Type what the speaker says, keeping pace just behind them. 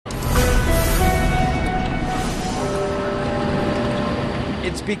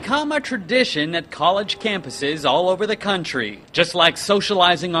It's become a tradition at college campuses all over the country. Just like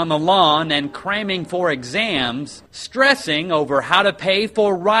socializing on the lawn and cramming for exams, stressing over how to pay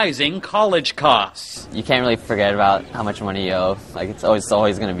for rising college costs. You can't really forget about how much money you owe. Like, it's always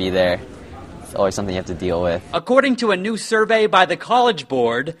going to be there. It's always something you have to deal with. According to a new survey by the College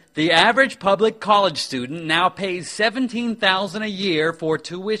Board, the average public college student now pays $17,000 a year for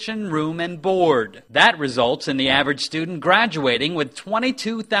tuition, room, and board. That results in the average student graduating with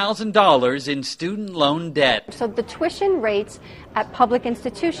 $22,000 in student loan debt. So the tuition rates at public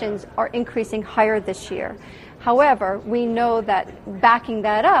institutions are increasing higher this year. However, we know that backing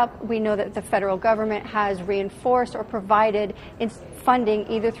that up, we know that the federal government has reinforced or provided funding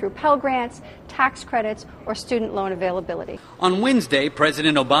either through Pell Grants, tax credits, or student loan availability. On Wednesday,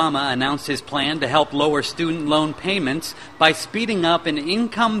 President Obama announced his plan to help lower student loan payments by speeding up an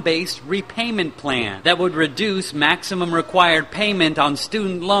income-based repayment plan that would reduce maximum required payment on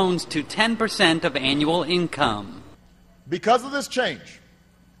student loans to 10% of annual income. Because of this change,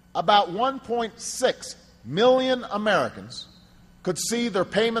 about 1.6 million Americans could see their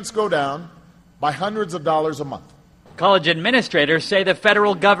payments go down by hundreds of dollars a month. College administrators say the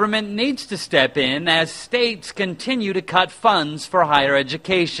federal government needs to step in as states continue to cut funds for higher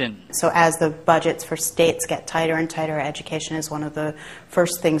education. So as the budgets for states get tighter and tighter, education is one of the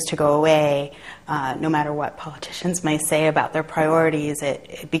first things to go away, no matter what politicians may say about their priorities.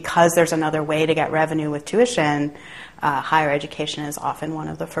 Because there's another way to get revenue with tuition, higher education is often one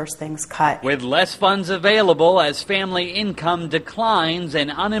of the first things cut. With less funds available as family income declines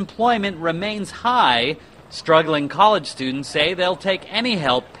and unemployment remains high, struggling college students say they'll take any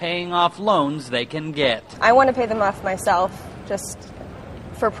help paying off loans they can get. I want to pay them off myself, just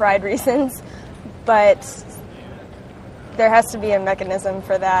for pride reasons, but there has to be a mechanism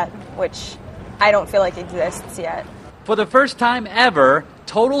for that, which I don't feel like exists yet. For the first time ever,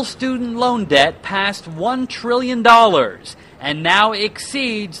 total student loan debt passed $1 trillion and now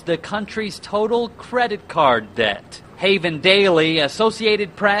exceeds the country's total credit card debt. Haven Daily,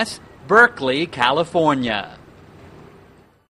 Associated Press, Berkeley, California.